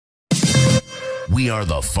We are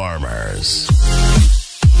the farmers.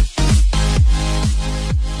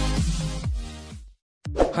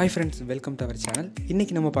 Hi friends, welcome to our channel.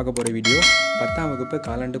 இன்னைக்கு நம்ம பார்க்க போற வீடியோ 10ஆம் வகுப்பு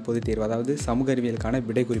காலாண்டு பொதுத் தேர்வு அதாவது சமூக அறிவியலுக்கான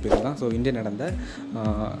விடை குறிப்புகள் தான். இன்று நடந்த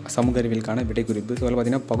சமூக அறிவியலுக்கான விடை குறிப்பு. அதில்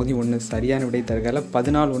பார்த்தீங்கன்னா பகுதி 1 சரியான விடை தரகல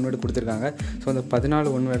 14 ஒன்வேர்டு கொடுத்துருக்காங்க. அந்த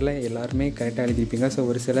 14 ஒன்வேர்டில் எல்லாருமே கரெக்டாக எழுதிருப்பீங்க.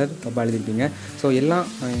 ஒரு சிலர் தப்பாக எழுதிருப்பீங்க. எல்லாம்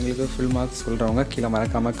எங்களுக்கு ஃபுல் மார்க்ஸ் சொல்கிறவங்க கீழே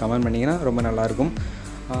மறக்காமல் கமெண்ட் பண்ணிங்கன்னா ரொம்ப நல்லாயிருக்கும்.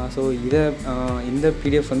 இந்த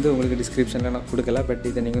பிடிஎஃப் வந்து உங்களுக்கு டிஸ்கிரிப்ஷனில் நான் கொடுக்கல, பட்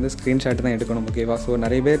இதை நீங்கள் வந்து ஸ்க்ரீன்ஷாட் தான் எடுக்கணும், ஓகேவா?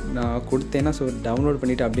 நிறைய பேர் நான் கொடுத்தேன்னா டவுன்லோட்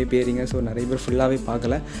பண்ணிவிட்டு அப்படியே போயிருங்க. நிறைய பேர் ஃபுல்லாகவே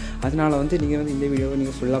பார்க்கல. அதனால் வந்து நீங்கள் வந்து இந்த வீடியோவை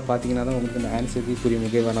நீங்கள் ஃபுல்லாக பார்த்தீங்கன்னா தான் உங்களுக்கு அந்த ஆன்சருக்கு புரியும்,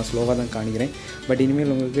 ஓகேவா? நான் ஸ்லோவாக தான் காணிக்கிறேன். பட்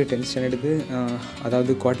இனிமேல் உங்களுக்கு 10th ஸ்டாண்டர்டுக்கு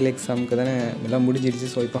அதாவது குவார்டர்லி எக்ஸாமுக்கு தானே எல்லாம் முடிஞ்சிடுச்சு.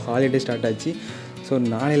 இப்போ ஹாலிடே ஸ்டார்ட் ஆச்சு.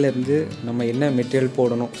 நாளையிலேருந்து நம்ம என்ன மெட்டீரியல்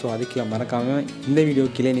போடணும் அதுக்கு மறக்காமல் இந்த வீடியோ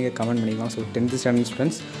கீழே நீங்கள் கமெண்ட் பண்ணிக்கலாம். 10th ஸ்டாண்டர்ட்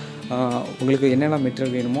ஸ்டூடெண்ட்ஸ் உங்களுக்கு என்னென்ன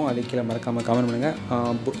மெட்டீரியல் வேணுமோ அதை கீழே மறக்காமல் கமெண்ட்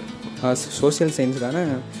பண்ணுங்கள். சோஷியல் சயின்ஸுக்கான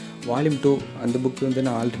வால்யூம் 2 அந்த புக்கு வந்து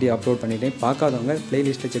நான் ஆல்ரெடி அப்லோட் பண்ணிட்டேன். பார்க்காதவங்க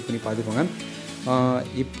ப்ளேலிஸ்ட்டில் செக் பண்ணி பார்த்துக்கோங்க.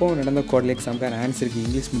 இப்போது நடந்த குவார்டர்லி எக்ஸாமுக்கான ஆன்சருக்கு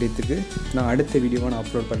இங்கிலீஷ் மீடியத்துக்கு நான் அடுத்த வீடியோவை நான்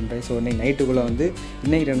அப்லோட் பண்ணுறேன். இன்னைக்கு நைட்டுக்குள்ளே வந்து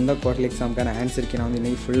இன்றைக்கி நடந்த குவார்டர்லி எக்ஸாமுக்கான ஆன்சருக்கு நான் வந்து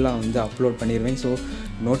இன்றைக்கி ஃபுல்லாக வந்து அப்லோட் பண்ணிடுவேன்.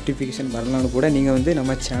 நோட்டிஃபிகேஷன் வரலான்னு கூட நீங்கள் வந்து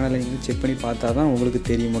நம்ம சேனலை நீங்கள் செக் பண்ணி பார்த்தா தான் உங்களுக்கு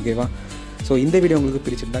தெரியும், ஓகேவா? இந்த வீடியோ உங்களுக்கு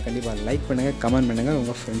பிடிச்சிருந்தால் கண்டிப்பாக லைக் பண்ணுங்கள், கமெண்ட் பண்ணுங்கள்,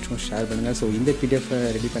 உங்கள் ஃப்ரெண்ட்ஸுக்கும் ஷேர் பண்ணுங்கள். இந்த பிடிஎஃப்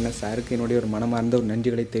ரெடி பண்ண சாருக்கு என்னுடைய ஒரு மனமார்ந்த ஒரு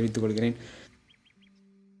நன்றிகளை தெரிவித்துக் கொள்கிறேன்.